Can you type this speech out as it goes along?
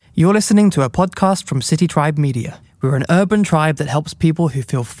You're listening to a podcast from City Tribe Media. We're an urban tribe that helps people who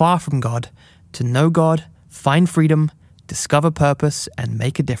feel far from God to know God, find freedom, discover purpose, and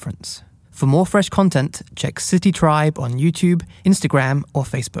make a difference. For more fresh content, check City Tribe on YouTube, Instagram, or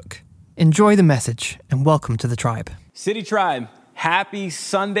Facebook. Enjoy the message and welcome to the tribe. City Tribe, happy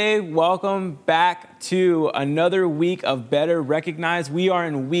Sunday. Welcome back to another week of Better Recognized. We are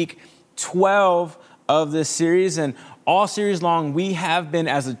in week 12 of this series, and all series long, we have been,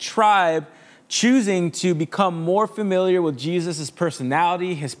 as a tribe, choosing to become more familiar with Jesus'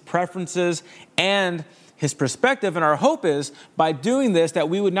 personality, his preferences, and his perspective. And our hope is, by doing this, that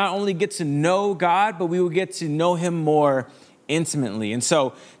we would not only get to know God, but we would get to know him more intimately. And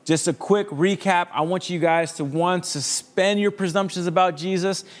so, just a quick recap. I want you guys to suspend your presumptions about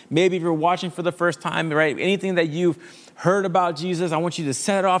Jesus. Maybe if you're watching for the first time, right? Anything that you've heard about Jesus, I want you to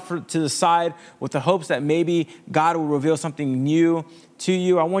set it off to the side with the hopes that maybe God will reveal something new to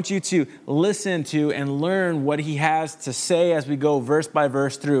you. I want you to listen to and learn what he has to say as we go verse by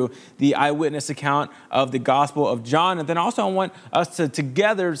verse through the eyewitness account of the Gospel of John. And then also I want us to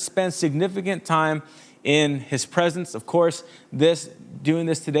together spend significant time in his presence. Of course, doing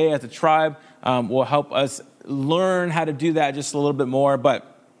this today as a tribe will help us learn how to do that just a little bit more. But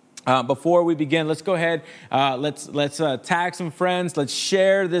before we begin, let's go ahead. Let's tag some friends. Let's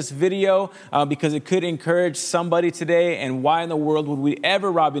share this video because it could encourage somebody today. And why in the world would we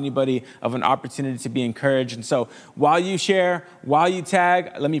ever rob anybody of an opportunity to be encouraged? And so while you share, while you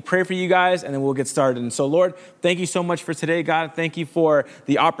tag, let me pray for you guys, and then we'll get started. And so, Lord, thank you so much for today, God. Thank you for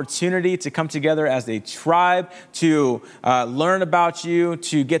the opportunity to come together as a tribe to learn about you,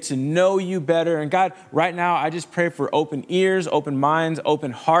 to get to know you better. And God, right now, I just pray for open ears, open minds,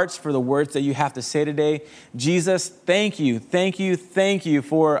 open hearts for the words that you have to say today. Jesus, thank you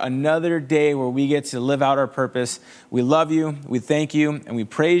for another day where we get to live out our purpose. We love you, we thank you, and we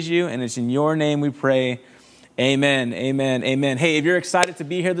praise you, and it's in your name we pray. Amen, amen, amen. Hey, if you're excited to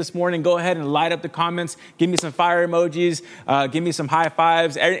be here this morning, go ahead and light up the comments. Give me some fire emojis. Give me some high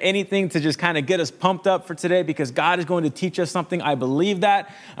fives. Anything to just kind of get us pumped up for today, because God is going to teach us something. I believe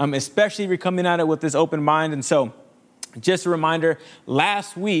that, especially if you're coming at it with this open mind. And so, just a reminder,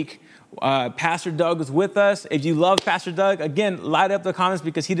 last week, Pastor Doug was with us. If you love Pastor Doug, again, light up the comments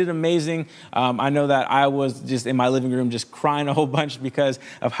because he did amazing. I know that I was just in my living room just crying a whole bunch because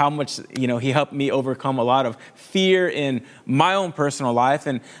of how much, he helped me overcome a lot of fear in my own personal life.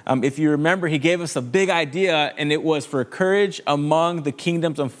 And if you remember, he gave us a big idea, and it was for courage among the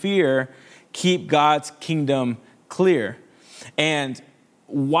kingdoms of fear, keep God's kingdom clear. And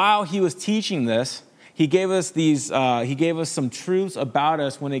while he was teaching this, he gave us some truths about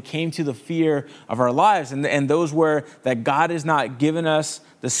us when it came to the fear of our lives. And those were that God has not given us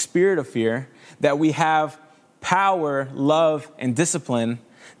the spirit of fear, that we have power, love, and discipline,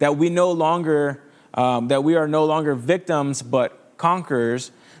 that we are no longer victims, but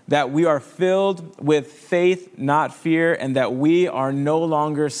conquerors, that we are filled with faith, not fear, and that we are no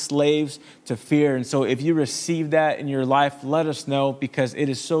longer slaves to fear. And so if you receive that in your life, let us know, because it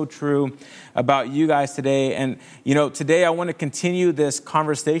is so true about you guys today. And, today I want to continue this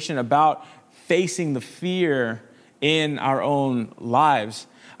conversation about facing the fear in our own lives.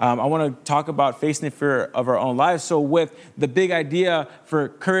 I want to talk about facing the fear of our own lives. So with the big idea for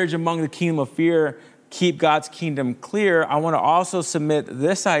courage among the kingdom of fear, keep God's kingdom clear, I want to also submit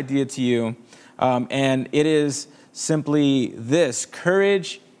this idea to you, and it is simply this.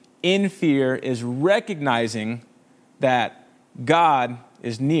 Courage in fear is recognizing that God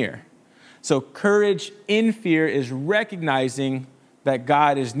is near. So courage in fear is recognizing that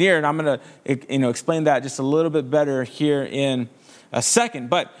God is near, and I'm going to explain that just a little bit better here in a second.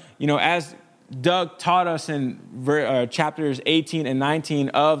 But, as Doug taught us in chapters 18 and 19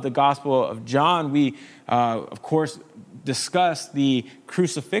 of the Gospel of John, we, of course, discussed the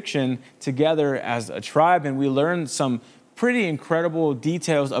crucifixion together as a tribe, and we learned some pretty incredible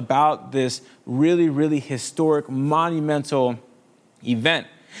details about this really, really historic, monumental event.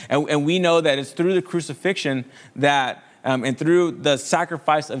 And we know that it's through the crucifixion that and through the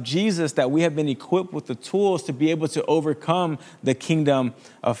sacrifice of Jesus that we have been equipped with the tools to be able to overcome the kingdom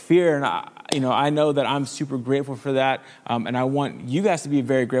of fear. And I know that I'm super grateful for that, and I want you guys to be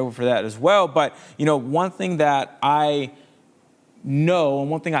very grateful for that as well. But one thing that I know, and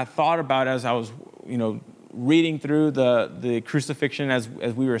one thing I thought about as I was reading through the crucifixion as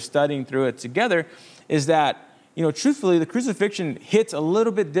we were studying through it together, is that truthfully the crucifixion hits a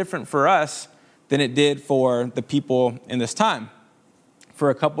little bit different for us than it did for the people in this time, for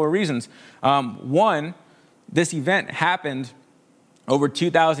a couple of reasons. One, this event happened over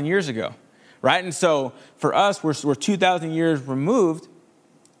 2,000 years ago, right? And so for us, we're 2,000 years removed,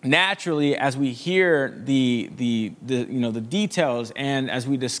 naturally, as we hear the details and as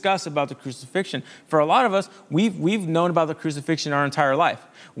we discuss about the crucifixion, for a lot of us, we've known about the crucifixion our entire life.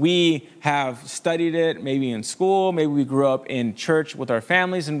 We have studied it maybe in school, maybe we grew up in church with our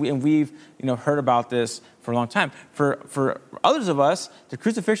families, and we've heard about this for a long time. For others of us, the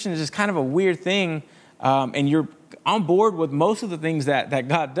crucifixion is just kind of a weird thing, and you're on board with most of the things that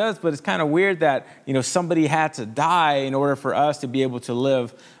God does, but it's kind of weird that somebody had to die in order for us to be able to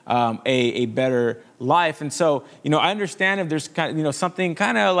live a better life. And so I understand if there's kind of, something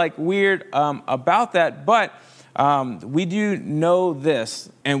kind of like weird about that, but we do know this,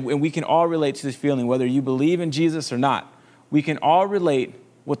 and we can all relate to this feeling, whether you believe in Jesus or not. We can all relate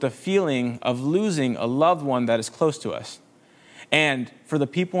with the feeling of losing a loved one that is close to us. And for the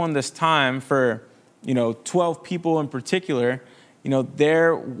people in this time, for 12 people in particular,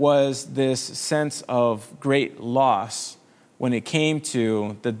 there was this sense of great loss when it came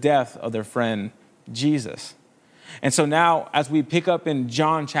to the death of their friend Jesus. And so now, as we pick up in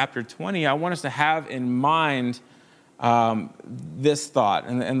John chapter 20, I want us to have in mind this thought.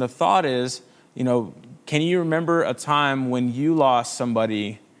 And the thought is, can you remember a time when you lost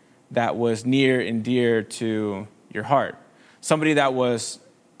somebody that was near and dear to your heart? Somebody that was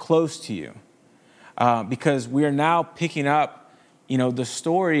close to you? Because we are now picking up, the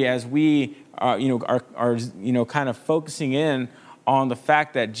story as we are kind of focusing in on the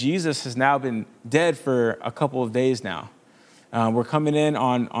fact that Jesus has now been dead for a couple of days now. We're coming in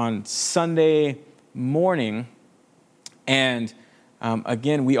on Sunday morning, and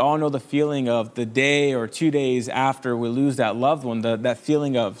again, we all know the feeling of the day or 2 days after we lose that loved one, that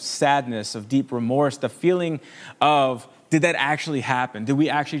feeling of sadness, of deep remorse, the feeling of, did that actually happen? Did we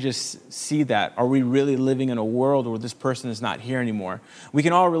actually just see that? Are we really living in a world where this person is not here anymore? We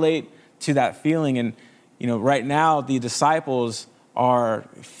can all relate to that feeling. And, right now the disciples are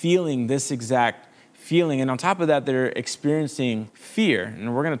feeling this exact feeling. And on top of that, they're experiencing fear.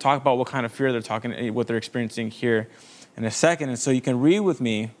 And we're going to talk about what kind of fear what they're experiencing here in a second. And so you can read with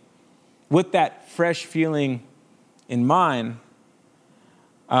me, with that fresh feeling in mind,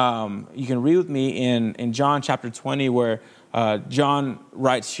 you can read with me in John chapter 20, where John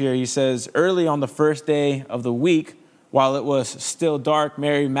writes here. He says, early on the first day of the week, while it was still dark,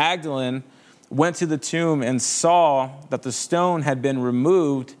 Mary Magdalene went to the tomb and saw that the stone had been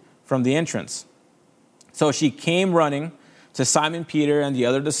removed from the entrance. So she came running to Simon Peter and the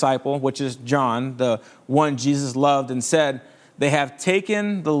other disciple, which is John, the one Jesus loved, and said, "They have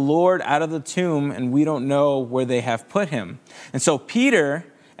taken the Lord out of the tomb, and we don't know where they have put him." And so Peter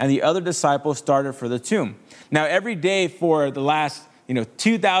and the other disciples started for the tomb. Now, every day for the last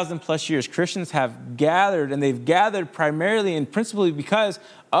 2,000 plus years, Christians have gathered, and they've gathered primarily and principally because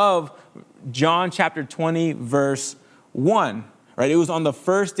of John chapter 20, verse 1. Right? It was on the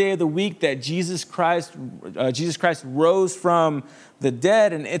first day of the week that Jesus Christ rose from the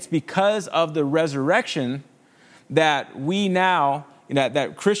dead, and it's because of the resurrection that we now,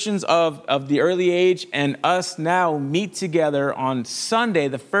 that Christians of the early age and us now meet together on Sunday,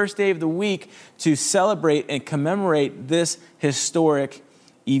 the first day of the week, to celebrate and commemorate this historic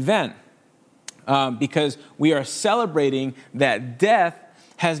event. Because we are celebrating that death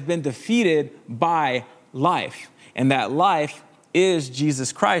has been defeated by life, and that life is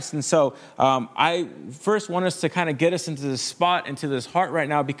Jesus Christ. And so I first want us to kind of get us into this spot, into this heart right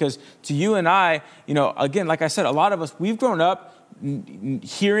now, because to you and I, again, like I said, a lot of us, we've grown up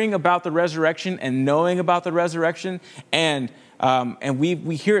hearing about the resurrection and knowing about the resurrection, and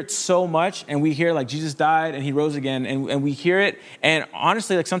we hear it so much, and we hear like Jesus died and he rose again, and we hear it, and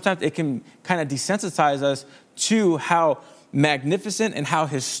honestly, like sometimes it can kind of desensitize us to how magnificent and how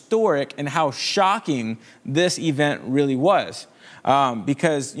historic and how shocking this event really was.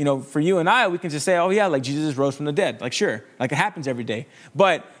 Because, for you and I, we can just say, oh yeah, like Jesus rose from the dead. Like, sure, like it happens every day.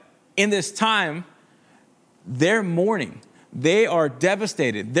 But in this time, they're mourning. They are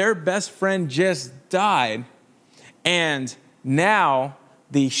devastated. Their best friend just died. And now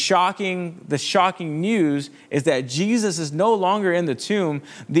the shocking news is that Jesus is no longer in the tomb.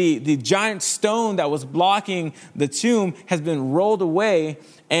 The giant stone that was blocking the tomb has been rolled away,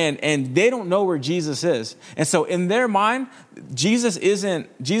 and they don't know where Jesus is. And so in their mind, Jesus isn't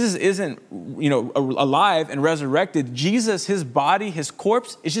alive and resurrected. Jesus, his body, his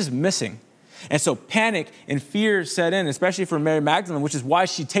corpse is just missing. And so panic and fear set in, especially for Mary Magdalene, which is why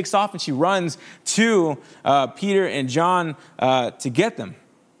she takes off and she runs to Peter and John to get them.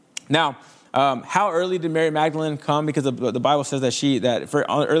 Now, How early did Mary Magdalene come? Because the Bible says that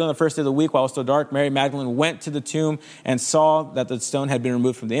early on the first day of the week, while it was still dark, Mary Magdalene went to the tomb and saw that the stone had been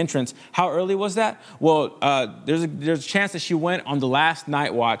removed from the entrance. How early was that? Well, there's a chance that she went on the last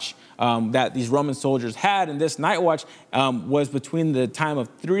night watch that these Roman soldiers had, and this night watch was between the time of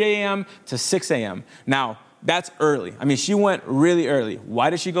 3 a.m. to 6 a.m. Now, that's early. I mean, she went really early. Why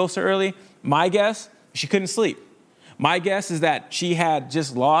did she go so early? My guess, she couldn't sleep. My guess is that she had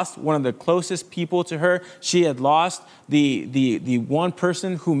just lost one of the closest people to her. She had lost the one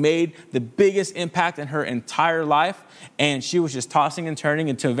person who made the biggest impact in her entire life. And she was just tossing and turning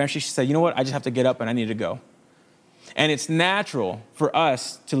until eventually she said, you know what? I just have to get up and I need to go. And it's natural for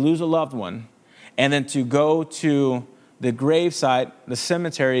us to lose a loved one and then to go to the gravesite, the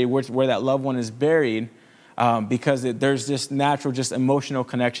cemetery where that loved one is buried, because there's this natural, just emotional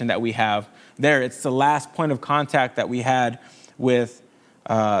connection that we have there. It's the last point of contact that we had with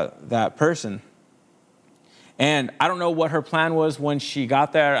that person. And I don't know what her plan was when she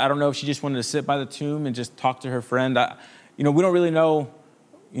got there. I don't know if she just wanted to sit by the tomb and just talk to her friend. We don't really know,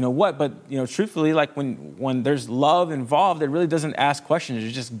 what. But, truthfully, like when there's love involved, it really doesn't ask questions.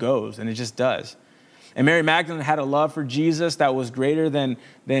 It just goes, and it just does. And Mary Magdalene had a love for Jesus that was greater than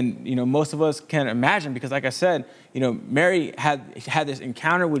most of us can imagine. Because like I said, Mary had this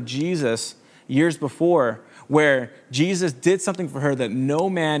encounter with Jesus years before where Jesus did something for her that no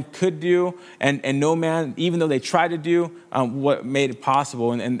man could do, and no man, even though they tried to do, what made it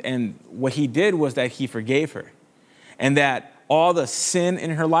possible. And what he did was that he forgave her. And that all the sin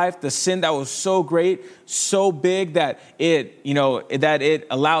in her life, the sin that was so great, so big that it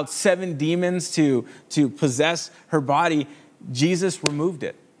allowed 7 demons to possess her body, Jesus removed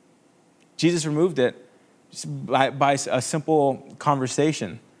it. Jesus removed it by a simple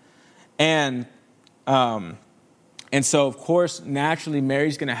conversation. And so, of course, naturally,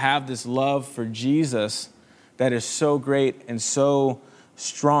 Mary's going to have this love for Jesus that is so great and so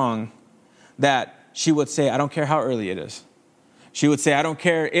strong that she would say, I don't care how early it is. She would say, I don't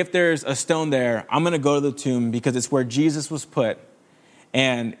care if there's a stone there. I'm going to go to the tomb because it's where Jesus was put,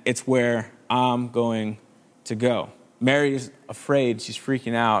 and it's where I'm going to go. Mary's afraid. She's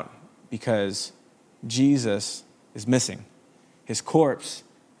freaking out because Jesus is missing. His corpse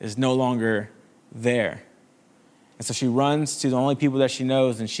is no longer there. And so she runs to the only people that she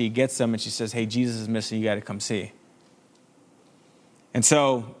knows, and she gets them, and she says, hey, Jesus is missing. You got to come see. And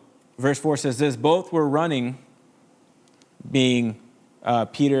so verse 4 says this, both were running, being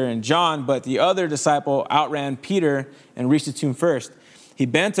Peter and John, but the other disciple outran Peter and reached the tomb first. He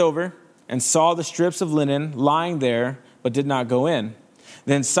bent over and saw the strips of linen lying there, but did not go in.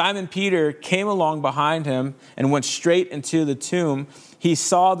 Then Simon Peter came along behind him and went straight into the tomb. He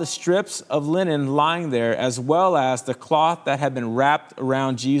saw the strips of linen lying there, as well as the cloth that had been wrapped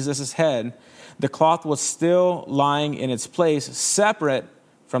around Jesus' head. The cloth was still lying in its place, separate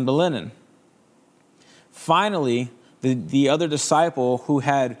from the linen. Finally, the other disciple who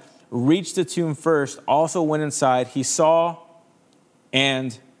had reached the tomb first also went inside. He saw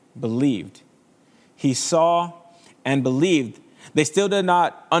and believed. He saw and believed. They still did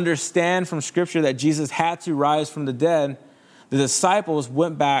not understand from Scripture that Jesus had to rise from the dead. The disciples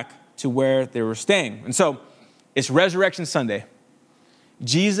went back to where they were staying. And so it's Resurrection Sunday.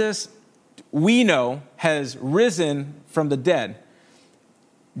 Jesus, we know, has risen from the dead.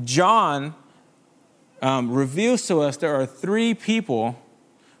 John reveals to us there are 3 people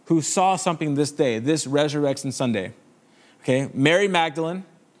who saw something this day, this Resurrection Sunday. Okay, Mary Magdalene,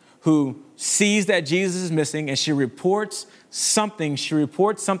 who sees that Jesus is missing, and she reports something. She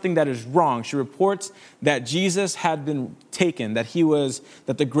reports something that is wrong. She reports that Jesus had been taken, that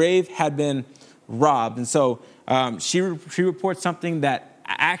the grave had been robbed. And so she reports something that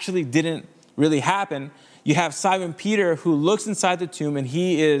actually didn't really happen. You have Simon Peter, who looks inside the tomb, and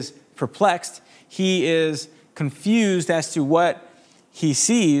he is perplexed. He is confused as to what he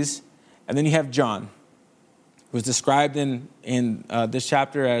sees. And then you have John, who is described in this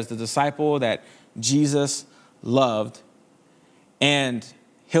chapter as the disciple that Jesus loved. And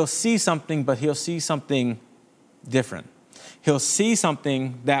he'll see something, but he'll see something different. He'll see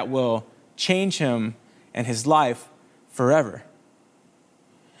something that will change him and his life forever.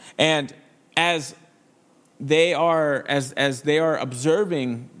 And as they are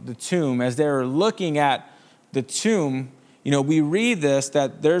observing the tomb, as they're looking at the tomb, we read this,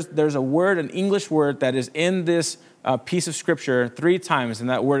 that there's a word, an English word that is in this piece of Scripture 3 times, and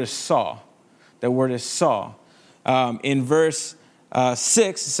that word is saw. That word is saw. In verse 6,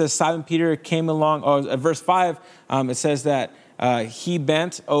 it says Simon Peter came along, or verse 5, it says that he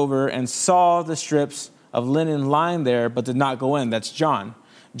bent over and saw the strips of linen lying there, but did not go in. That's John.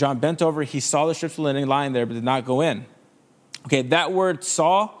 John bent over, he saw the strips of linen lying there, but did not go in. Okay, that word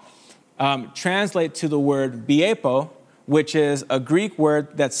saw translates to the word biepo, which is a Greek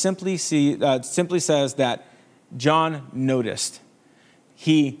word that simply says that John noticed.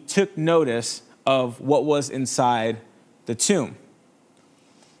 He took notice of what was inside the tomb.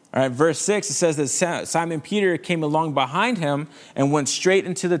 All right, verse 6, it says that Simon Peter came along behind him and went straight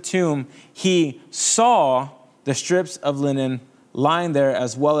into the tomb. He saw the strips of linen lying there,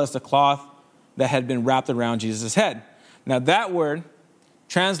 as well as the cloth that had been wrapped around Jesus' head. Now that word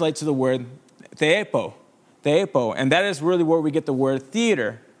translates to the word theepo, and that is really where we get the word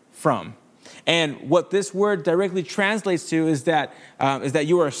theater from. And what this word directly translates to is that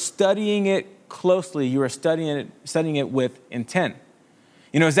you are studying it closely. You are studying it with intent.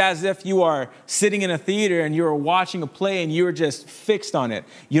 You know, it's as if you are sitting in a theater and you're watching a play and you're just fixed on it.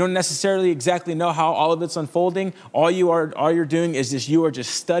 You don't necessarily exactly know how all of it's unfolding. All you're doing is you are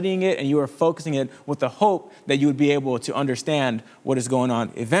just studying it and you are focusing it with the hope that you would be able to understand what is going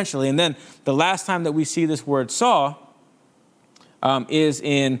on eventually. And then the last time that we see this word saw is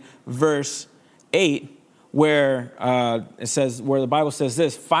in verse 8, where the Bible says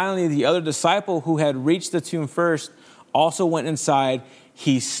this: finally, the other disciple who had reached the tomb first also went inside.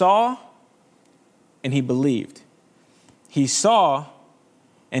 He saw and he believed. He saw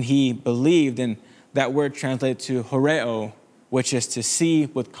and he believed. And that word translates to horeo, which is to see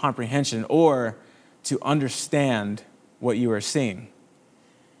with comprehension or to understand what you are seeing.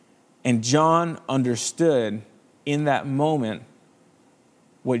 And John understood in that moment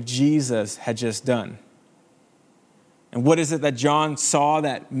what Jesus had just done. And what is it that John saw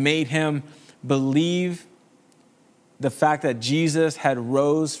that made him believe the fact that Jesus had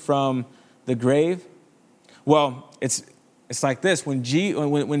rose from the grave? Well, it's like this. When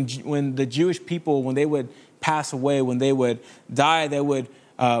the Jewish people, when they would pass away, when they would die, they would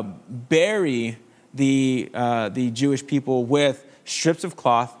bury the Jewish people with strips of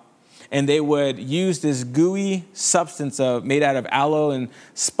cloth, and they would use this gooey substance made out of aloe and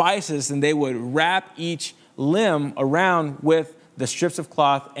spices, and they would wrap each limb around with the strips of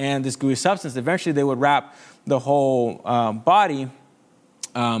cloth and this gooey substance. Eventually, they would wrap the whole body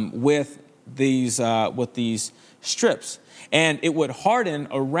with these strips, and it would harden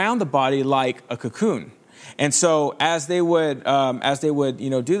around the body like a cocoon. And so, as they would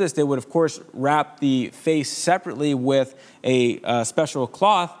do this, they would of course wrap the face separately with a special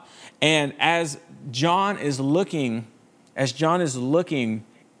cloth. And as John is looking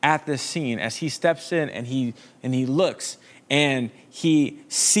at this scene, as he steps in and he looks, and he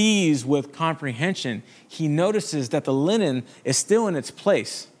sees with comprehension, he notices that the linen is still in its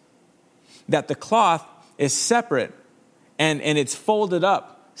place, that the cloth is separate and it's folded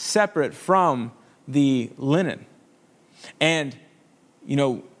up separate from the linen. And,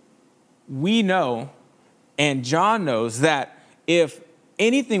 we know, and John knows, that if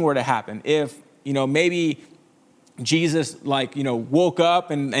anything were to happen, if, maybe Jesus woke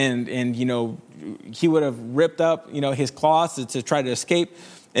up and he would have ripped up, his cloths to try to escape.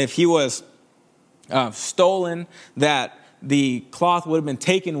 If he was stolen, that the cloth would have been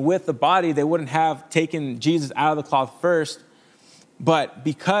taken with the body. They wouldn't have taken Jesus out of the cloth first. But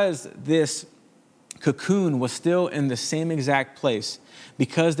because this cocoon was still in the same exact place,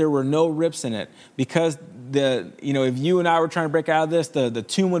 because there were no rips in it, because if you and I were trying to break out of this, the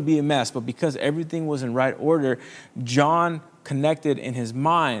tomb would be a mess. But because everything was in right order, John connected in his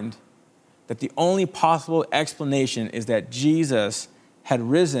mind that the only possible explanation is that Jesus had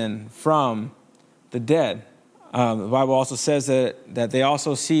risen from the dead. The Bible also says that they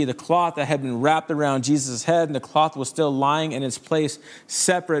also see the cloth that had been wrapped around Jesus' head, and the cloth was still lying in its place,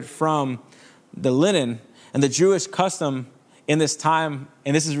 separate from the linen. And the Jewish custom in this time,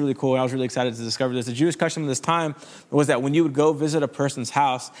 and this is really cool, I was really excited to discover this. The Jewish custom in this time was that when you would go visit a person's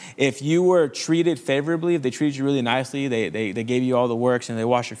house, if you were treated favorably, if they treated you really nicely, they gave you all the works and they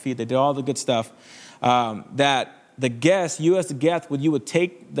washed your feet, they did all the good stuff, that the guest, you as the guest, you would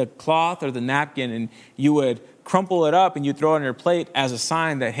take the cloth or the napkin and you would crumple it up and you throw it on your plate as a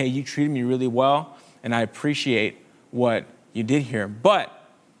sign that, hey, you treated me really well and I appreciate what you did here. But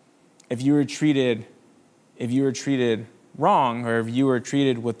if you were treated wrong, or if you were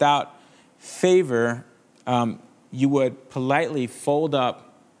treated without favor, you would politely fold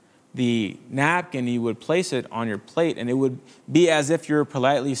up the napkin, you would place it on your plate, and it would be as if you're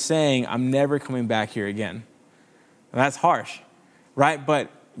politely saying, I'm never coming back here again. And that's harsh, right?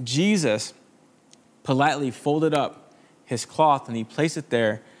 But Jesus politely folded up his cloth and he placed it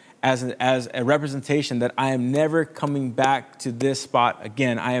there as a representation that I am never coming back to this spot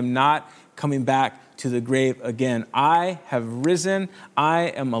again. I am not coming back to the grave again. I have risen, I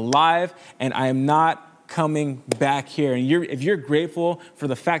am alive, and I am not coming back here. And if you're grateful for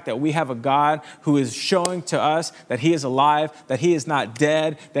the fact that we have a God who is showing to us that he is alive, that he is not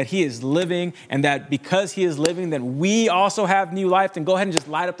dead, that he is living, and that because he is living, then we also have new life, then go ahead and just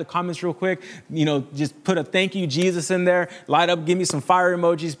light up the comments real quick. Just put a thank you, Jesus, in there. Light up, give me some fire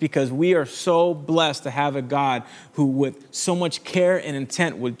emojis, because we are so blessed to have a God who with so much care and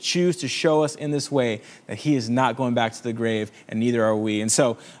intent would choose to show us in this way that he is not going back to the grave, and neither are we. And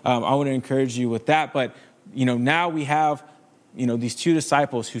so I want to encourage you with that. But now we have, these two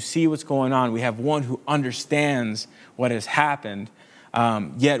disciples who see what's going on. We have one who understands what has happened.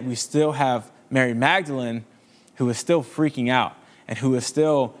 Yet we still have Mary Magdalene, who is still freaking out and who is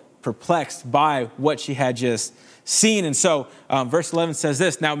still perplexed by what she had just seen. And so verse 11 says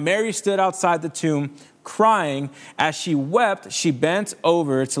this: "Now Mary stood outside the tomb crying. As she wept, she bent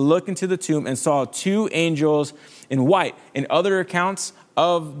over to look into the tomb and saw two angels in white." In other accounts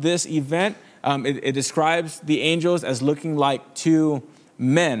of this event, it describes the angels as looking like two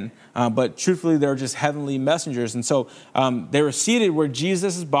men, but truthfully, they're just heavenly messengers. And so they were seated where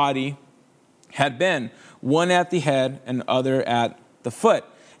Jesus' body had been, one at the head and other at the foot.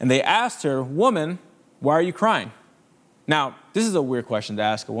 And they asked her, "Woman, why are you crying?" Now, this is a weird question to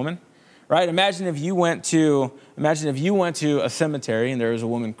ask a woman, right? Imagine if you went to a cemetery and there was a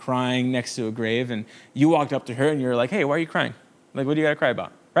woman crying next to a grave, and you walked up to her and you're like, "Hey, why are you crying? Like, what do you got to cry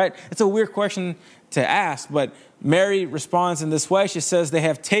about?" Right? It's a weird question to ask, but Mary responds in this way. She says, "They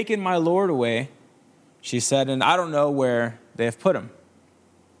have taken my Lord away," she said, "and I don't know where they have put him."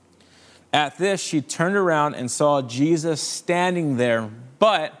 At this, she turned around and saw Jesus standing there,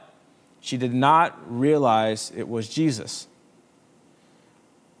 but she did not realize it was Jesus.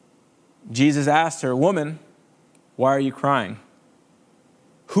 Jesus asked her, "Woman, why are you crying?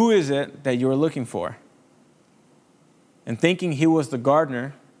 Who is it that you are looking for?" And thinking he was the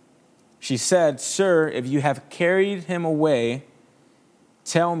gardener, she said, "Sir, if you have carried him away,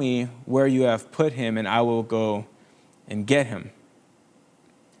 tell me where you have put him, and I will go and get him."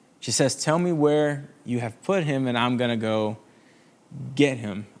 She says, "Tell me where you have put him, and I'm going to go get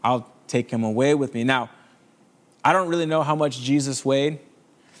him. I'll take him away with me." Now, I don't really know how much Jesus weighed,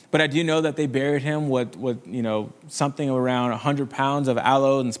 but I do know that they buried him with something around 100 pounds of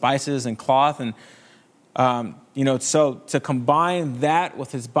aloe and spices and cloth. And so to combine that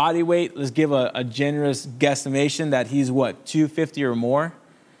with his body weight, let's give a generous guesstimation that he's 250 or more,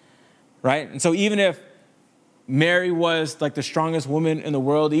 right? And so even if Mary was like the strongest woman in the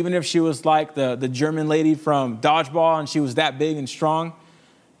world, even if she was like the German lady from Dodgeball and she was that big and strong,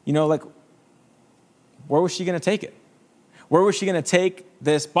 where was she going to take it? Where was she going to take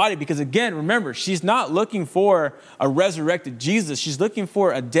this body? Because again, remember, she's not looking for a resurrected Jesus. She's looking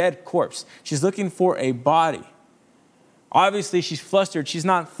for a dead corpse. She's looking for a body. Obviously, she's flustered. She's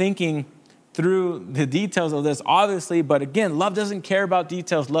not thinking through the details of this, obviously. But again, love doesn't care about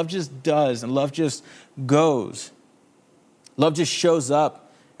details. Love just does, and love just goes. Love just shows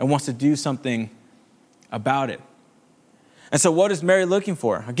up and wants to do something about it. And so what is Mary looking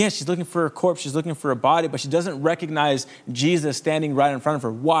for? Again, she's looking for a corpse. She's looking for a body, but she doesn't recognize Jesus standing right in front of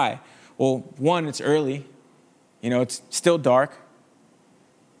her. Why? Well, one, it's early. It's still dark.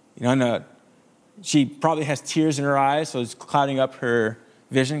 And she probably has tears in her eyes, so it's clouding up her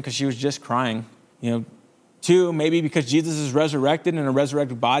vision because she was just crying. Two, maybe because Jesus is resurrected and a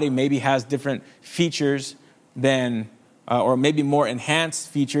resurrected body maybe has different features than, or maybe more enhanced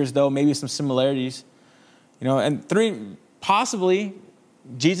features, though maybe some similarities. And three, possibly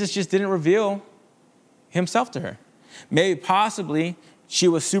Jesus just didn't reveal himself to her. Maybe possibly she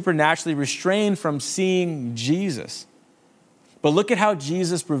was supernaturally restrained from seeing Jesus. But look at how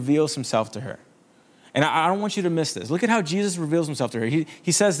Jesus reveals himself to her. And I don't want you to miss this. Look at how Jesus reveals himself to her.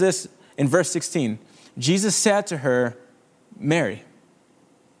 He says this in verse 16. Jesus said to her, "Mary."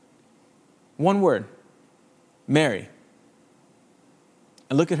 One word, Mary.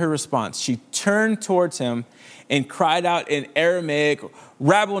 And look at her response. She turned towards him and cried out in Aramaic,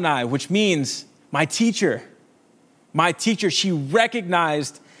 "Rabboni," which means my teacher. My teacher. She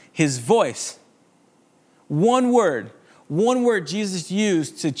recognized his voice. One word Jesus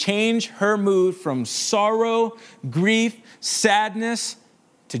used to change her mood from sorrow, grief, sadness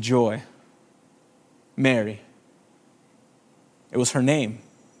to joy. Mary. It was her name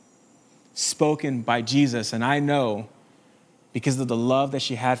spoken by Jesus. And I know, because of the love that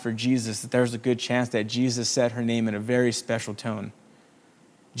she had for Jesus, that there's a good chance that Jesus said her name in a very special tone.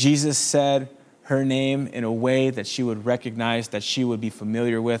 Jesus said her name in a way that she would recognize, that she would be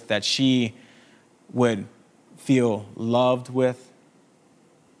familiar with, that she would feel loved with.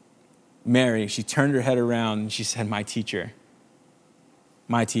 Mary, she turned her head around and she said, my teacher,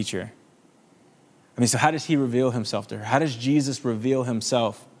 my teacher. I mean, so how does he reveal himself to her? How does Jesus reveal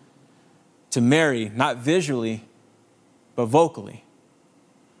himself to Mary, not visually, but vocally,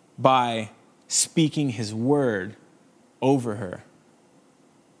 by speaking his word over her?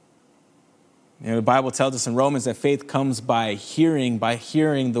 You know, the Bible tells us in Romans that faith comes by hearing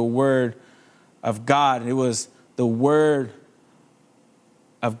the word of God. It was the word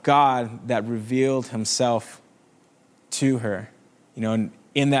of God that revealed himself to her. You know, and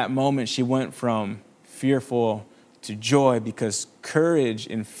in that moment, she went from fearful to joy, because courage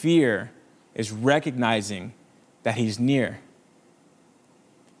and fear is recognizing that he's near.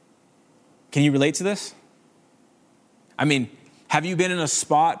 Can you relate to this? I mean, have you been in a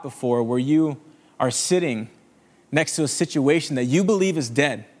spot before where you are sitting next to a situation that you believe is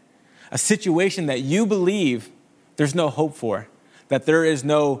dead, a situation that you believe there's no hope for, that there is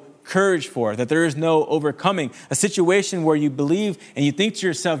no courage for, that there is no overcoming, a situation where you believe and you think to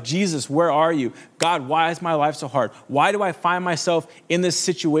yourself, Jesus, where are you? God, why is my life so hard? Why do I find myself in this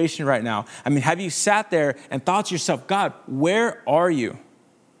situation right now? I mean, have you sat there and thought to yourself, God, where are you?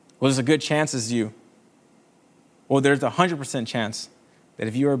 Well, there's a good chance there's a 100% chance that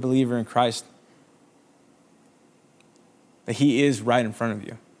if you are a believer in Christ, that he is right in front of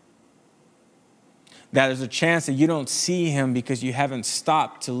you. That there's a chance that you don't see him because you haven't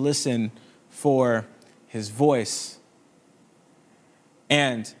stopped to listen for his voice.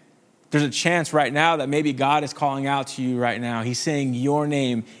 And there's a chance right now that maybe God is calling out to you right now. He's saying your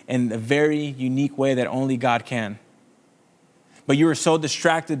name in a very unique way that only God can. But you were so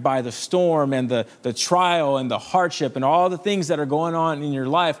distracted by the storm and the trial and the hardship and all the things that are going on in your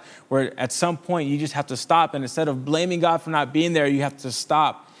life, where at some point you just have to stop. And instead of blaming God for not being there, you have to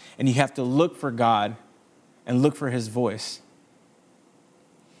stop and you have to look for God and look for his voice.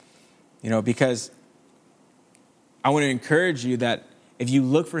 You know, because I want to encourage you that if you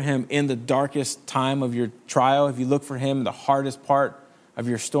look for him in the darkest time of your trial, if you look for him in the hardest part of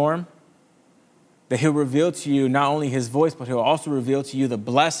your storm, that he'll reveal to you not only his voice, but he'll also reveal to you the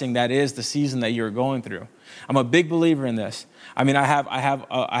blessing that is the season that you're going through. I'm a big believer in this. I mean, I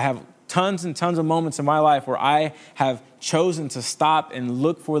have tons and tons of moments in my life where I have chosen to stop and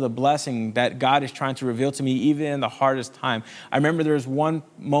look for the blessing that God is trying to reveal to me, even in the hardest time. I remember there was one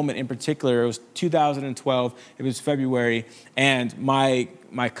moment in particular. It was 2012. It was February, and my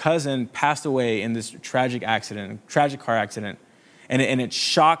cousin passed away in this tragic car accident, and it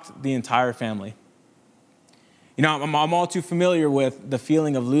shocked the entire family. You know, I'm all too familiar with the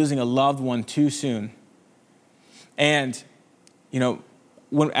feeling of losing a loved one too soon. And, you know,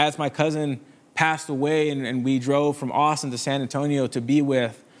 as my cousin passed away and we drove from Austin to San Antonio to be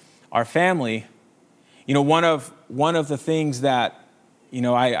with our family, you know, one of the things that, you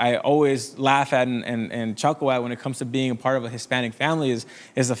know, I always laugh at and chuckle at when it comes to being a part of a Hispanic family is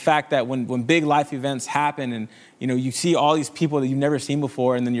the fact that when big life events happen and, you know, you see all these people that you've never seen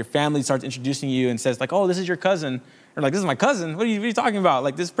before, and then your family starts introducing you and says like, oh, this is your cousin. Or like, this is my cousin. What are you talking about?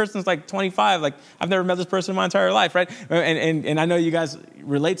 Like, this person's like 25. Like, I've never met this person in my entire life, right? And I know you guys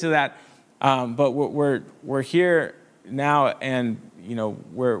relate to that. But we're here now, and you know,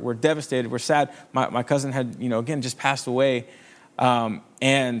 we're devastated. We're sad. My cousin had, you know, again, just passed away.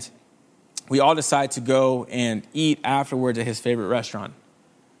 And we all decide to go and eat afterwards at his favorite restaurant.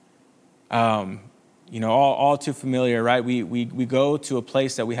 You know, all too familiar, right? We go to a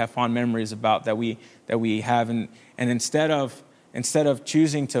place that we have fond memories about, that we have, and instead of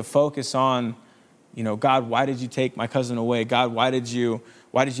choosing to focus on, you know, God, why did you take my cousin away? God, why did you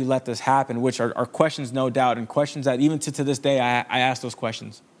let this happen? Which are questions, no doubt, and questions that even to this day I ask those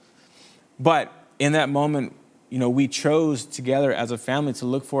questions. But in that moment, you know, we chose together as a family to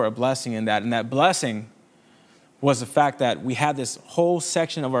look for a blessing in that, and that blessing was the fact that we had this whole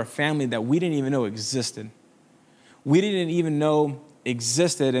section of our family that we didn't even know existed. We didn't even know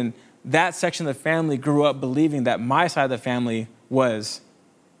existed, and that section of the family grew up believing that my side of the family was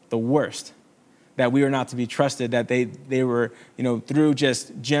the worst, that we were not to be trusted, that they were, you know, through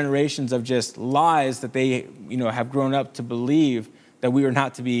just generations of just lies that they, you know, have grown up to believe that we were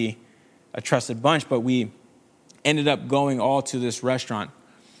not to be a trusted bunch. But we ended up going all to this restaurant,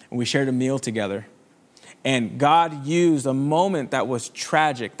 and we shared a meal together. And God used a moment that was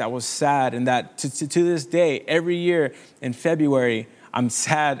tragic, that was sad, and that to this day, every year in February, I'm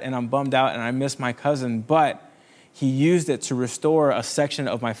sad and I'm bummed out and I miss my cousin, but he used it to restore a section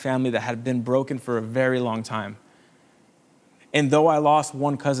of my family that had been broken for a very long time. And though I lost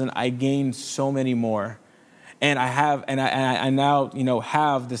one cousin, I gained so many more. And I now, you know,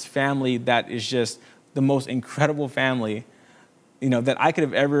 have this family that is just the most incredible family that I could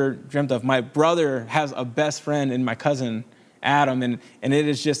have ever dreamt of. My brother has a best friend in my cousin, Adam, and it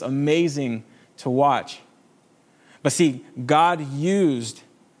is just amazing to watch. But see, God used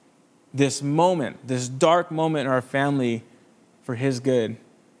this moment, this dark moment in our family for his good.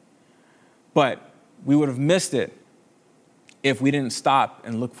 But we would have missed it if we didn't stop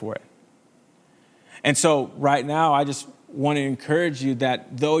and look for it. And so right now, I just want to encourage you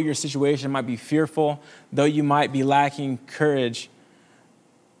that though your situation might be fearful, though you might be lacking courage,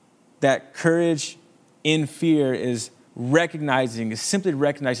 that courage in fear is simply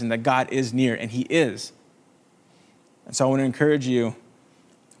recognizing that God is near, and he is. And so I want to encourage you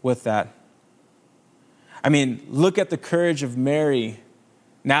with that. I mean, look at the courage of Mary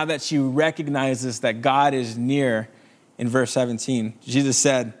now that she recognizes that God is near in verse 17. Jesus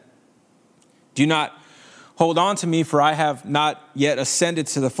said, "Do not hold on to me, for I have not yet ascended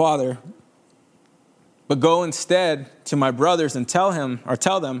to the Father, but go instead to my brothers and tell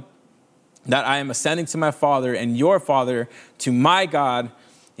them that I am ascending to my Father and your Father, to my God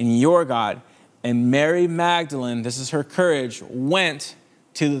and your God." And Mary Magdalene, this is her courage, went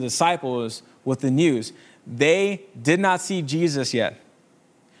to the disciples with the news. They did not see Jesus yet,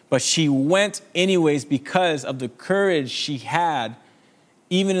 but she went anyways because of the courage she had,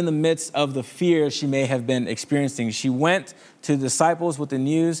 even in the midst of the fear she may have been experiencing. She went to the disciples with the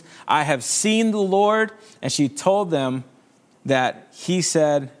news, "I have seen the Lord," and she told them that he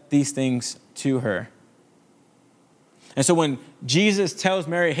said these things to her. And so when Jesus tells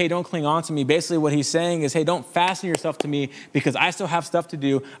Mary, "Hey, don't cling on to me," basically what he's saying is, hey, don't fasten yourself to me because I still have stuff to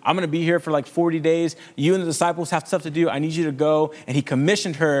do. I'm going to be here for like 40 days. You and the disciples have stuff to do. I need you to go. And he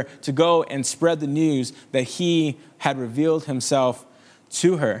commissioned her to go and spread the news that he had revealed himself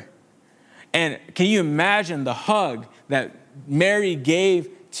to her. And can you imagine the hug that Mary gave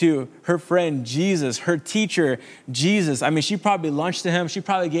to her friend Jesus, her teacher Jesus? I mean, she probably lunched to him. She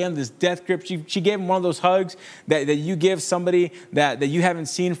probably gave him this death grip. She gave him one of those hugs that you give somebody that you haven't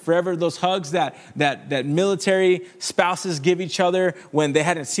seen forever. Those hugs that military spouses give each other when they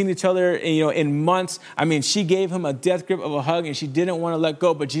hadn't seen each other in months. I mean, she gave him a death grip of a hug and she didn't want to let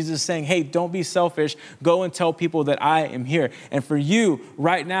go. But Jesus is saying, hey, don't be selfish. Go and tell people that I am here. And for you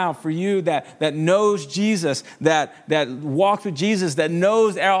right now, for you that knows Jesus, that walked with Jesus, that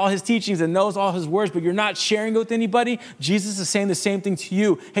knows all his teachings and knows all his words, but you're not sharing it with anybody, Jesus is saying the same thing to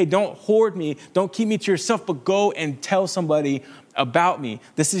you. Hey, don't hoard me. Don't keep me to yourself, but go and tell somebody about me.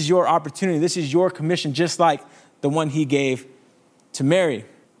 This is your opportunity. This is your commission, just like the one he gave to Mary.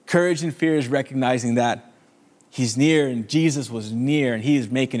 Courage and fear is recognizing that he's near and Jesus was near, and he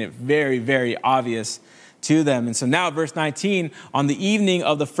is making it very, very obvious to them. And so now verse 19, on the evening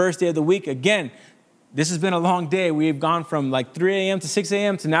of the first day of the week, again, this has been a long day. We've gone from like 3 a.m. to 6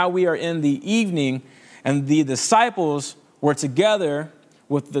 a.m. to now we are in the evening, and the disciples were together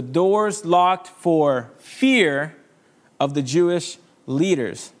with the doors locked for fear of the Jewish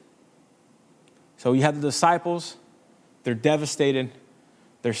leaders. So you have the disciples. They're devastated.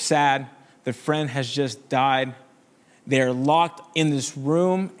 They're sad. Their friend has just died. They are locked in this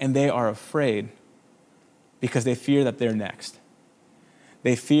room and they are afraid because they fear that they're next.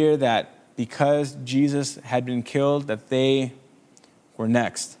 They fear that because Jesus had been killed, that they were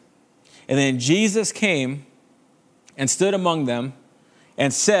next. And then Jesus came and stood among them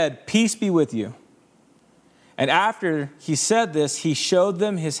and said, "Peace be with you." And after he said this, he showed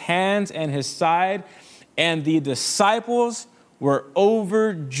them his hands and his side, and the disciples were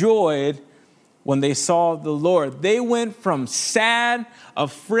overjoyed when they saw the Lord. They went from sad,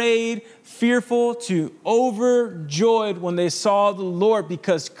 afraid, fearful to overjoyed when they saw the Lord,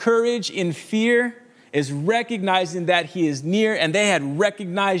 because courage in fear is recognizing that he is near, and they had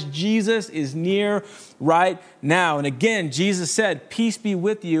recognized Jesus is near right now. And again, Jesus said, "Peace be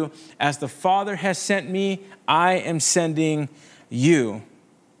with you. As the Father has sent me, I am sending you."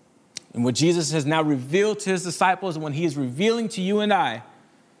 And what Jesus has now revealed to his disciples, and when he is revealing to you and I,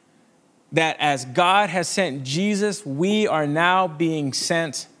 that as God has sent Jesus, we are now being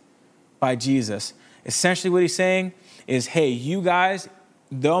sent by Jesus. Essentially what he's saying is, hey, you guys,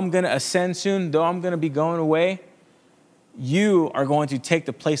 though I'm going to ascend soon, though I'm going to be going away, you are going to take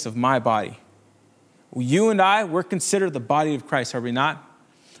the place of my body. You and I, we're considered the body of Christ, are we not?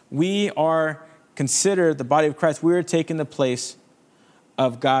 We are considered the body of Christ. We are taking the place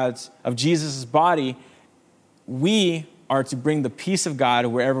of Jesus' body. We are to bring the peace of God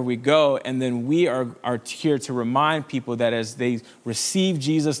wherever we go, and then we are here to remind people that as they receive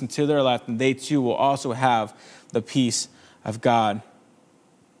Jesus into their life, they too will also have the peace of God.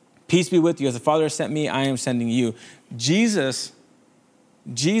 Peace be with you. As the Father has sent me, I am sending you. Jesus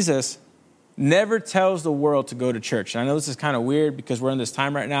never tells the world to go to church. And I know this is kind of weird because we're in this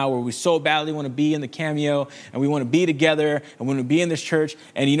time right now where we so badly want to be in the Cameo and we want to be together and we want to be in this church.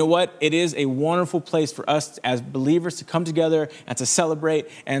 And you know what? It is a wonderful place for us as believers to come together and to celebrate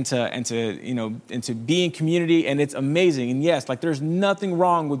and to be in community. And it's amazing. And yes, like there's nothing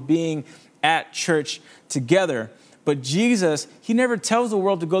wrong with being at church together. But Jesus, he never tells the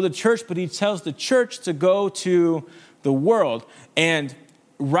world to go to church, but he tells the church to go to the world. And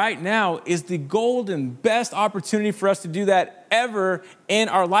right now is the golden best opportunity for us to do that ever in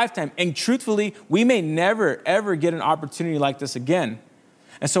our lifetime. And truthfully, we may never, ever get an opportunity like this again.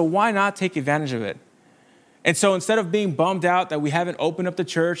 And so why not take advantage of it? And so instead of being bummed out that we haven't opened up the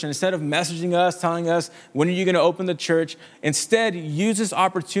church, and instead of messaging us, telling us, when are you going to open the church? Instead, use this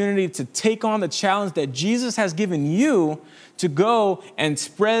opportunity to take on the challenge that Jesus has given you to go and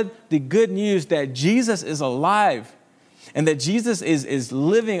spread the good news that Jesus is alive. And that Jesus is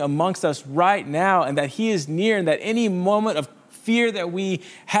living amongst us right now, and that he is near, and that any moment of fear that we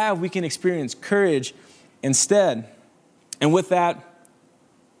have, we can experience courage instead. And with that,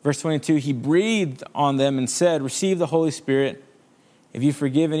 verse 22, he breathed on them and said, receive the Holy Spirit. If you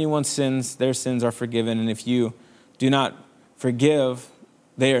forgive anyone's sins, their sins are forgiven. And if you do not forgive,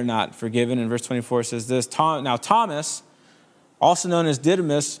 they are not forgiven. And verse 24 says this, now Thomas, also known as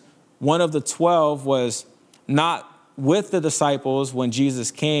Didymus, one of the 12, was not with the disciples when Jesus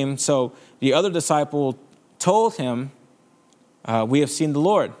came. So the other disciple told him, we have seen the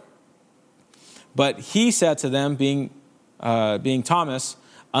Lord. But he said to them, being Thomas,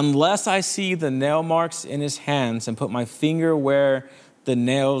 unless I see the nail marks in his hands and put my finger where the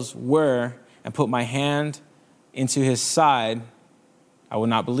nails were and put my hand into his side, I will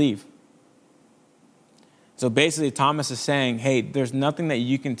not believe. So basically Thomas is saying, hey, there's nothing that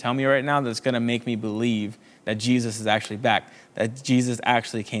you can tell me right now that's going to make me believe that Jesus is actually back, that Jesus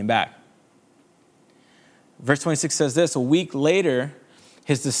actually came back. Verse 26 says this, a week later,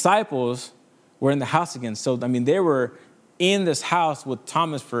 his disciples were in the house again. So, they were in this house with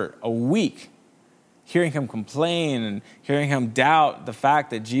Thomas for a week, hearing him complain and hearing him doubt the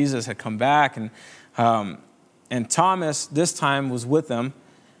fact that Jesus had come back. And Thomas, this time, was with them.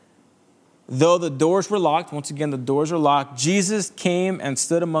 Though the doors were locked, once again, the doors were locked, Jesus came and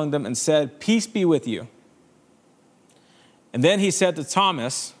stood among them and said, peace be with you. And then he said to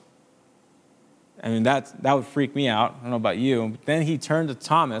Thomas, that would freak me out. I don't know about you. But then he turned to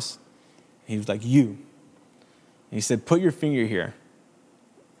Thomas. And he was like, you. And he said, put your finger here.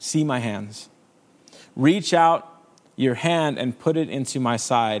 See my hands. Reach out your hand and put it into my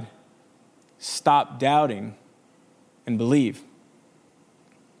side. Stop doubting and believe.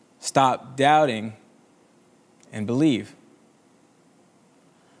 Stop doubting and believe.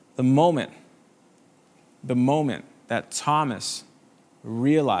 The moment that Thomas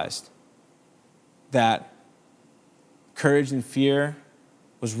realized that courage and fear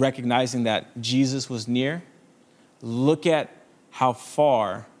was recognizing that Jesus was near, look at how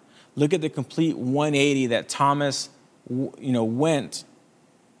far, look at the complete 180 that Thomas, went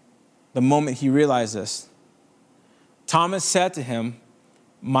the moment he realized this. Thomas said to him,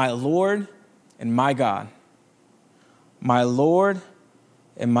 my Lord and my God. My Lord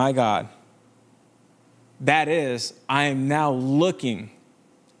and my God. That is, I am now looking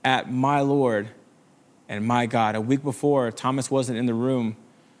at my Lord and my God. A week before, Thomas wasn't in the room,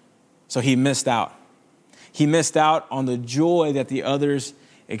 so he missed out. He missed out on the joy that the others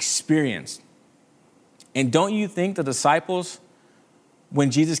experienced. And don't you think the disciples, when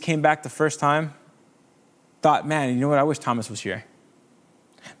Jesus came back the first time, thought, man, you know what? I wish Thomas was here.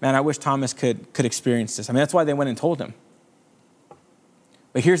 Man, I wish Thomas could experience this. That's why they went and told him.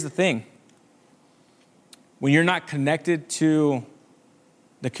 But here's the thing. When you're not connected to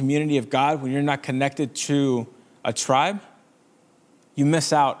the community of God, when you're not connected to a tribe, you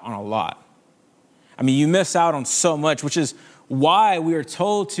miss out on a lot. You miss out on so much, which is why we are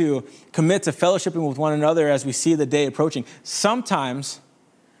told to commit to fellowshipping with one another as we see the day approaching. Sometimes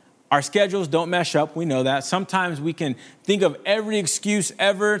our schedules don't mesh up. We know that. Sometimes we can think of every excuse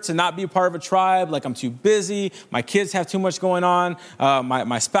ever to not be a part of a tribe, like I'm too busy, my kids have too much going on,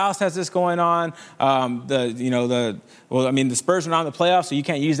 my spouse has this going on, the Spurs are not in the playoffs, so you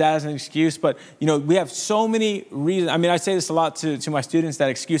can't use that as an excuse. But, we have so many reasons. I say this a lot to my students, that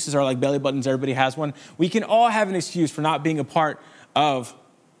excuses are like belly buttons. Everybody has one. We can all have an excuse for not being a part of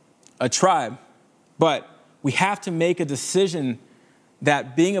a tribe, but we have to make a decision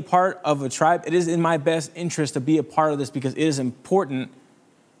that being a part of a tribe, it is in my best interest to be a part of this because it is important,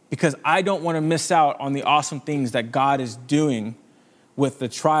 because I don't want to miss out on the awesome things that God is doing with the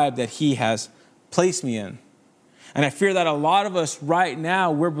tribe that he has placed me in. And I fear that a lot of us right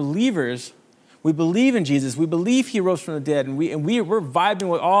now, we're believers, we believe in Jesus. We believe he rose from the dead. And we're vibing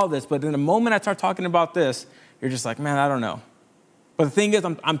with all this. But in the moment I start talking about this, you're just like, man, I don't know. But the thing is,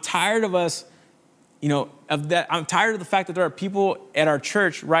 I'm tired of us, of that. I'm tired of the fact that there are people at our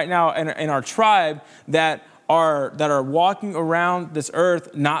church right now and in our tribe that are walking around this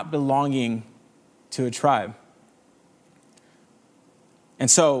earth not belonging to a tribe.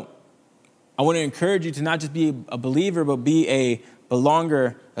 And so I want to encourage you to not just be a believer, but be a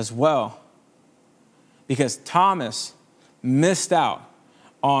belonger as well. Because Thomas missed out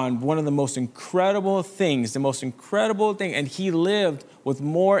on one of the most incredible things, and he lived with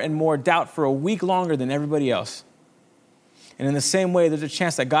more and more doubt for a week longer than everybody else. And in the same way, there's a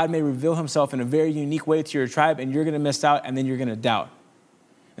chance that God may reveal himself in a very unique way to your tribe, and you're going to miss out, and then you're going to doubt.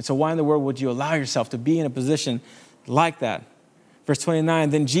 And so why in the world would you allow yourself to be in a position like that? Verse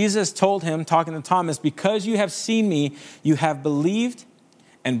 29, then Jesus told him, talking to Thomas, because you have seen me, you have believed,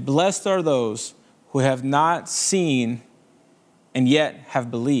 and blessed are those who have not seen and yet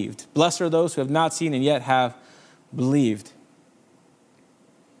have believed. Blessed are those who have not seen and yet have believed.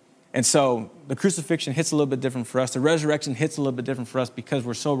 And so the crucifixion hits a little bit different for us. The resurrection hits a little bit different for us because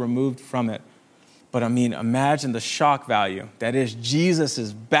we're so removed from it. But imagine the shock value. That is, Jesus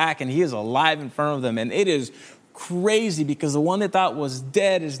is back and he is alive in front of them. And it is crazy because the one they thought was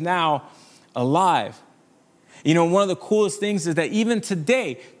dead is now alive. One of the coolest things is that even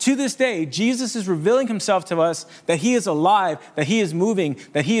today, to this day, Jesus is revealing himself to us that he is alive, that he is moving,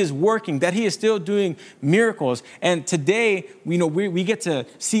 that he is working, that he is still doing miracles. And today, we get to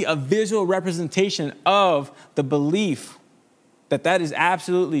see a visual representation of the belief that is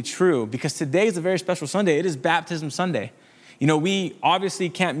absolutely true, because today is a very special Sunday. It is Baptism Sunday. We obviously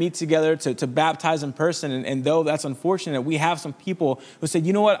can't meet together to baptize in person. And though that's unfortunate, we have some people who say,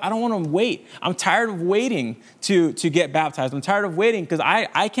 you know what, I don't want to wait. I'm tired of waiting to get baptized. I'm tired of waiting because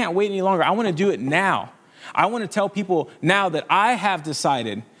I can't wait any longer. I want to do it now. I want to tell people now that I have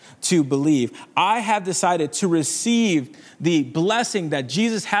decided to believe. I have decided to receive the blessing that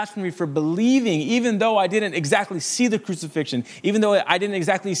Jesus has for me for believing, even though I didn't exactly see the crucifixion, even though I didn't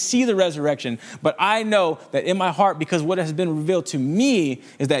exactly see the resurrection. But I know that in my heart, because what has been revealed to me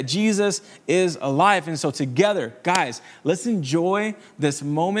is that Jesus is alive. And so together, guys, let's enjoy this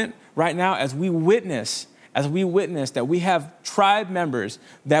moment right now as we witness that we have tribe members,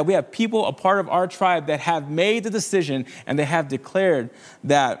 that we have people, a part of our tribe, that have made the decision and they have declared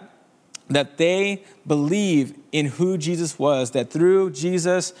that they believe in who Jesus was, that through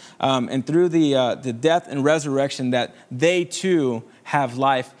Jesus and through the death and resurrection, that they too have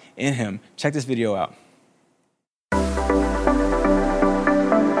life in him. Check this video out.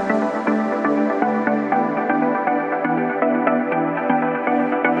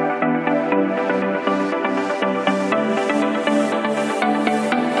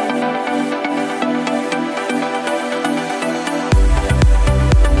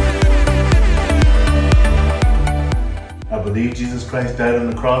 I believe Jesus Christ died on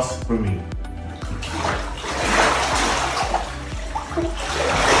the cross for me.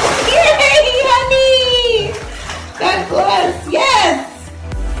 Yay, honey! God bless, yes!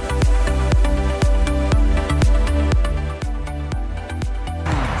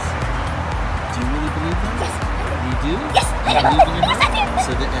 Do you really believe that? Yes. You do? Yes, You believe in your yes, I heart? do.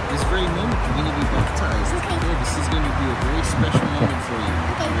 So that at this very moment, you're going to be baptized. Okay. This is going to be a very special moment for you.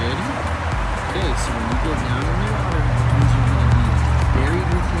 Okay. You ready? Okay, so when you go down in the water, it means you're going to be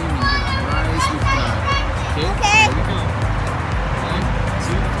buried with him and you're going to rise with God. Okay? Okay. Here we go. 1,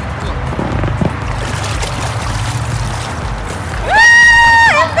 2, go.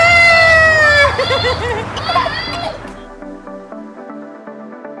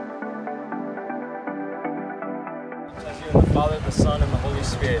 The Father, the Son, and the Holy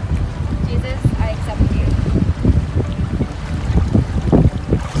Spirit. Jesus, I accept you.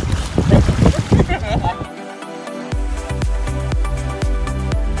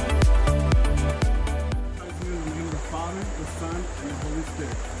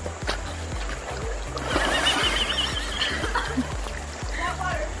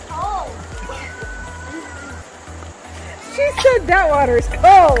 She said that water is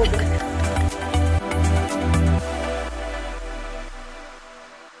cold.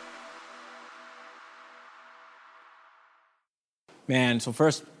 Man, so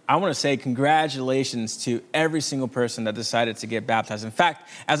first, I want to say congratulations to every single person that decided to get baptized. In fact,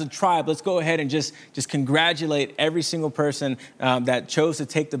 as a tribe, let's go ahead and just congratulate every single person that chose to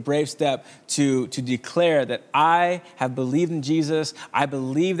take the brave step to declare that I have believed in Jesus. I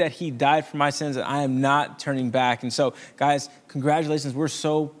believe that he died for my sins, and I am not turning back. And so, guys, congratulations. We're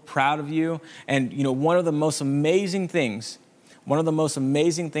so proud of you. And, one of the most amazing things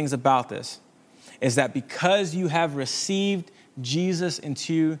about this is that because you have received Jesus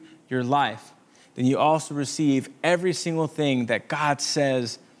into your life, then you also receive every single thing that God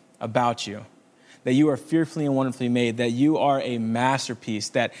says about you. That you are fearfully and wonderfully made, that you are a masterpiece,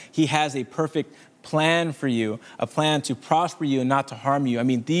 that he has a perfect plan for you, a plan to prosper you and not to harm you. I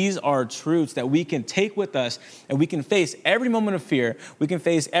mean, these are truths that we can take with us, and we can face every moment of fear. We can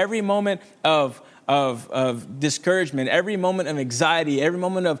face every moment of discouragement, every moment of anxiety, every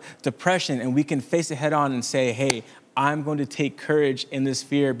moment of depression, and we can face it head on and say, hey, I'm going to take courage in this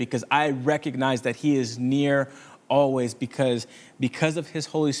fear because I recognize that he is near always, because of his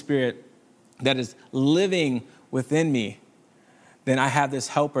Holy Spirit that is living within me. Then I have this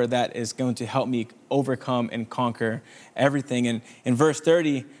helper that is going to help me overcome and conquer everything. And in verse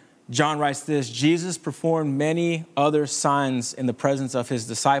 30, John writes this: Jesus performed many other signs in the presence of his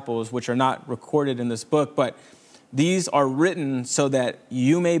disciples, which are not recorded in this book, but these are written so that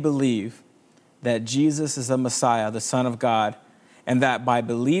you may believe that Jesus is the Messiah, the Son of God, and that by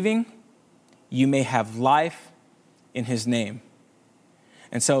believing, you may have life in his name.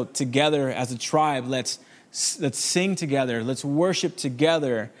 And so together as a tribe, let's sing together, let's worship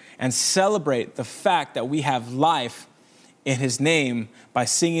together and celebrate the fact that we have life in his name by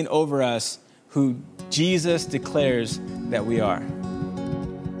singing over us who Jesus declares that we are.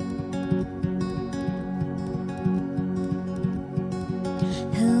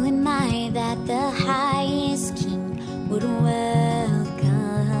 Who am I that the highest king would welcome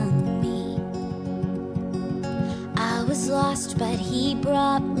me? I was lost, but he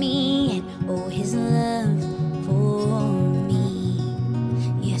brought me in. Oh, his love for me.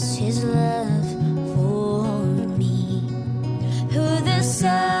 Yes, his love for me. Who the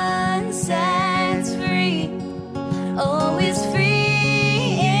Son sets free, oh, is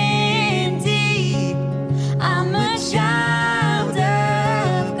free indeed. I'm a child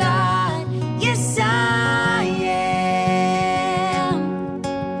of God. Yes, I am.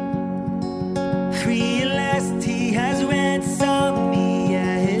 Free at last, he has ransomed me.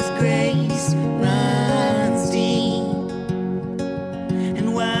 Yeah, his grace runs deep.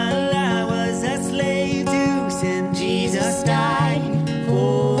 And while I was a slave to sin, Jesus died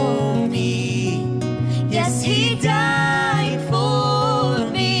for me. Yes, he died for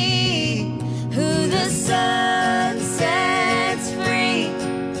me. Who the Son sets free,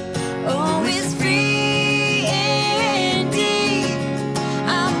 oh, is free indeed.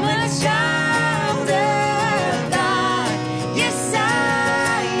 I'm a child of God. Yes,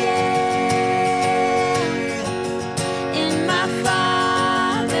 I am. In my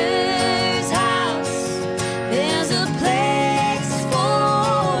Father's house, there's a place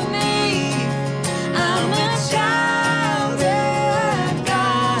for me. I'm a child of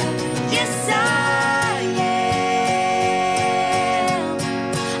God. Yes, I am.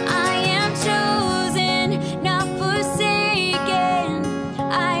 I am chosen, not forsaken.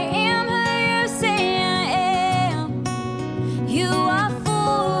 I am who you say I am. You are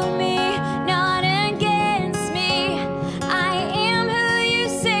for me, not against me. I am who you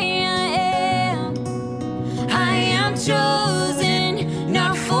say I am. I am chosen,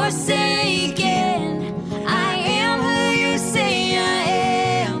 not forsaken. I am who you say I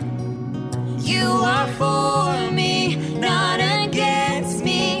am. You are for me, not against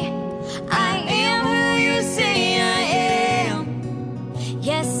me. I am who you say I am.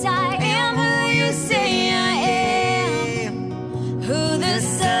 Yes, I am who you say I am. Who the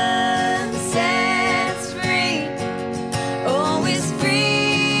Son sets free, oh, is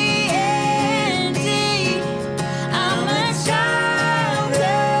free indeed. I'm a child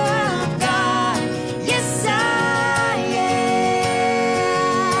of God. Yes, I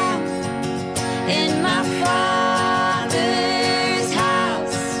am. In my Father's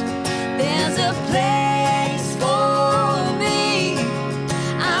house, there's a place for me.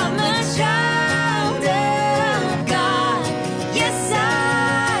 I'm a child of God. Yes,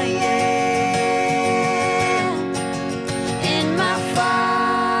 I am. In my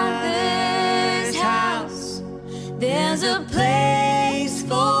Father's house, there's a place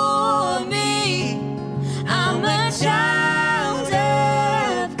for me. I'm a child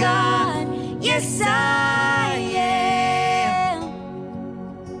of God. Yes, I am.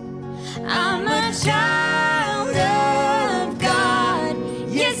 I'm a child of God.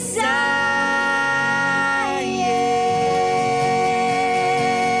 Yes, I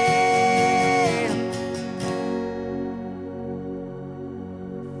am.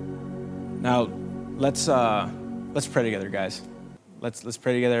 Now, let's pray together, guys. Let's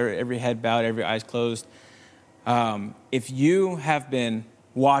pray together. Every head bowed, every eyes closed. If you have been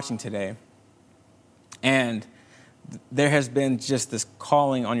watching today, and there has been just this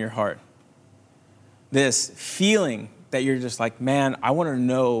calling on your heart this feeling that you're just like, man, I want to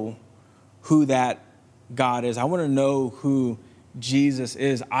know who that God is. I want to know who Jesus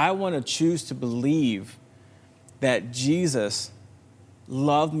is. I want to choose to believe that Jesus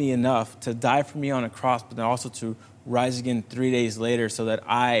loved me enough to die for me on a cross, but then also to rise again 3 days later so that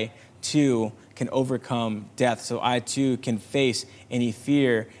I too can overcome death, so I too can face any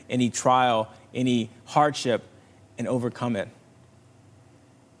fear, any trial, any hardship, and overcome it.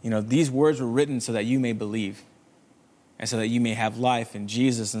 You know, these words were written so that you may believe and so that you may have life in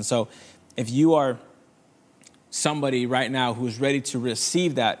Jesus. And so if you are somebody right now who is ready to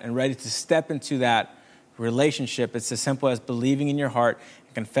receive that and ready to step into that relationship, it's as simple as believing in your heart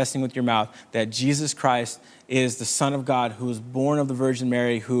and confessing with your mouth that Jesus Christ is the Son of God, who was born of the Virgin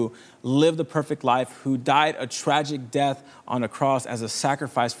Mary, who lived a perfect life, who died a tragic death on a cross as a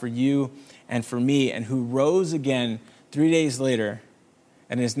sacrifice for you and for me, and who rose again 3 days later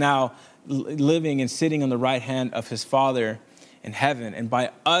and is now living and sitting on the right hand of his Father in heaven. And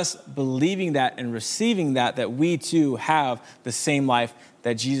by us believing that and receiving that we too have the same life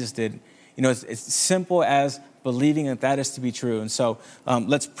that Jesus did. You know, it's simple as believing that is to be true. And so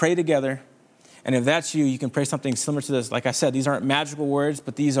let's pray together. And if that's you, you can pray something similar to this. Like I said, these aren't magical words,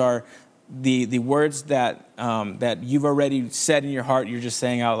 but these are the words that you've already said in your heart. You're just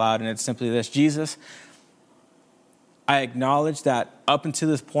saying out loud. And it's simply this: Jesus, I acknowledge that up until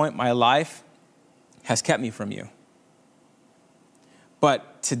this point, my life has kept me from you.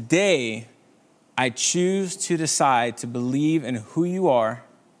 But today, I choose to decide to believe in who you are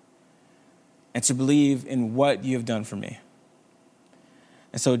and to believe in what you have done for me.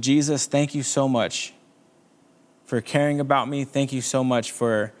 And so, Jesus, thank you so much for caring about me. Thank you so much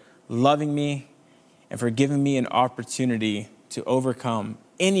for loving me and for giving me an opportunity to overcome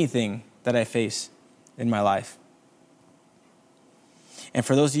anything that I face in my life. And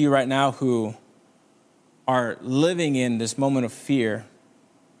for those of you right now who are living in this moment of fear,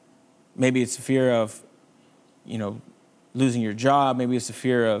 maybe it's a fear of, losing your job. Maybe it's a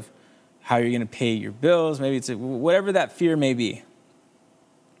fear of how you're going to pay your bills. Maybe it's whatever that fear may be.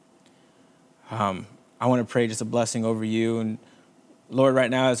 I want to pray just a blessing over you. And Lord, right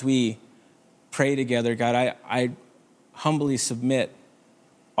now as we pray together, God, I humbly submit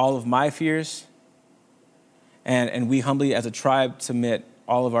all of my fears, and we humbly as a tribe submit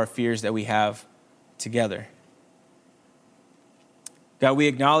all of our fears that we have together. God, we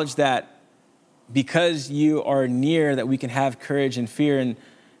acknowledge that because you are near, that we can have courage and fear. And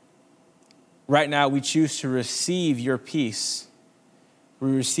right now we choose to receive your peace.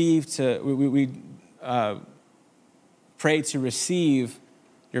 We pray to receive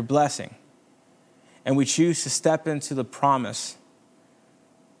your blessing. And we choose to step into the promise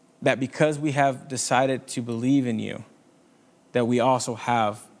that because we have decided to believe in you, that we also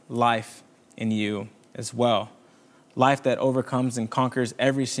have life in you as well. Life that overcomes and conquers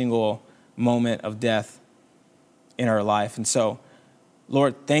every single moment of death in our life. And so,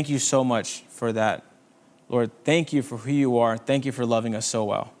 Lord, thank you so much for that. Lord, thank you for who you are. Thank you for loving us so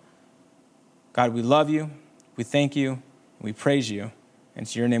well. God, we love you. We thank you. And we praise you. And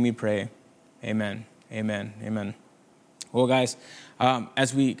it's your name we pray. Amen. Amen. Amen. Well, guys,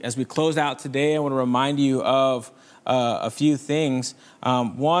 as we close out today, I want to remind you of a few things.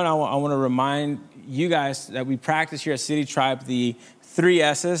 One, I want to remind you guys that we practice here at City Tribe the 3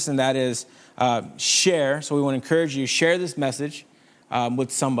 S's, and that is share. So we want to encourage you, share this message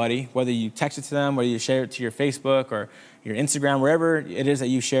with somebody, whether you text it to them, whether you share it to your Facebook or your Instagram, wherever it is that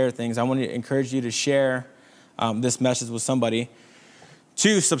you share things. I want to encourage you to share this message with somebody.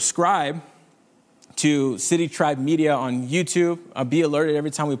 2, subscribe to City Tribe Media on YouTube. Be alerted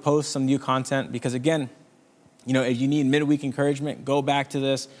every time we post some new content, because again, if you need midweek encouragement, go back to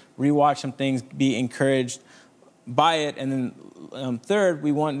this, rewatch some things, be encouraged by it. And then 3rd,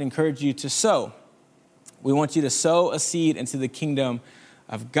 we want to encourage you to sow. We want you to sow a seed into the kingdom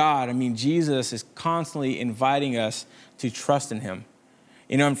of God. I mean, Jesus is constantly inviting us to trust in him.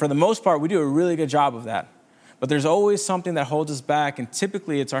 And for the most part, we do a really good job of that. But there's always something that holds us back, and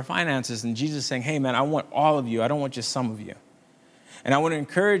typically it's our finances. And Jesus is saying, hey, man, I want all of you. I don't want just some of you. And I want to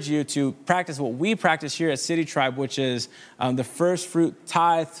encourage you to practice what we practice here at City Tribe, which is the first fruit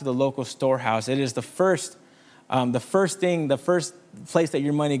tithe to the local storehouse. It is the first place that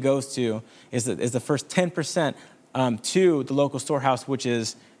your money goes to is the first 10% to the local storehouse, which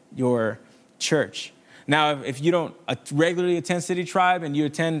is your church. Now, if you don't regularly attend City Tribe and you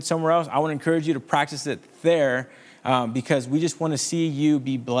attend somewhere else, I want to encourage you to practice it there because we just want to see you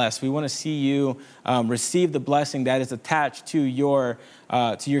be blessed. We want to see you receive the blessing that is attached to your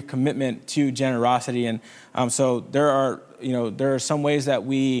commitment to generosity. And so there are some ways that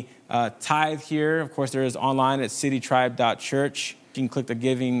we tithe here. Of course, there is online at citytribe.church. You can click the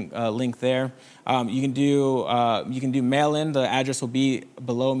giving link there. You can do mail-in. The address will be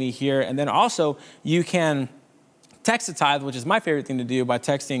below me here. And then also you can text a tithe, which is my favorite thing to do, by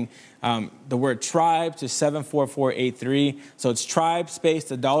texting the word tribe to 74483. So it's tribe space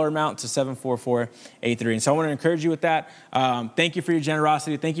the dollar amount to 74483. And so I want to encourage you with that. Thank you for your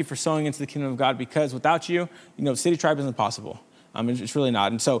generosity. Thank you for sowing into the kingdom of God, because without you, City Tribe isn't possible. It's really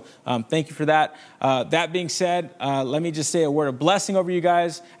not. And so thank you for that. That being said, let me just say a word of blessing over you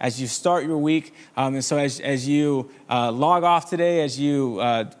guys as you start your week. And so as you log off today, as you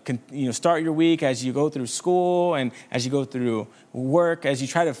start your week, as you go through school and as you go through work, as you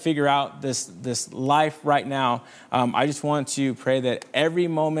try to figure out this life right now, I just want to pray that every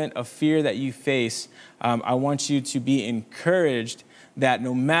moment of fear that you face, I want you to be encouraged that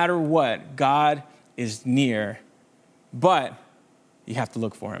no matter what, God is near. But you have to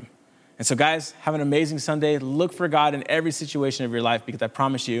look for him. And so, guys, have an amazing Sunday. Look for God in every situation of your life, because I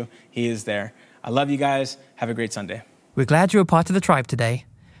promise you, he is there. I love you guys. Have a great Sunday. We're glad you were part of the tribe today.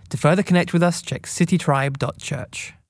 To further connect with us, check citytribe.church.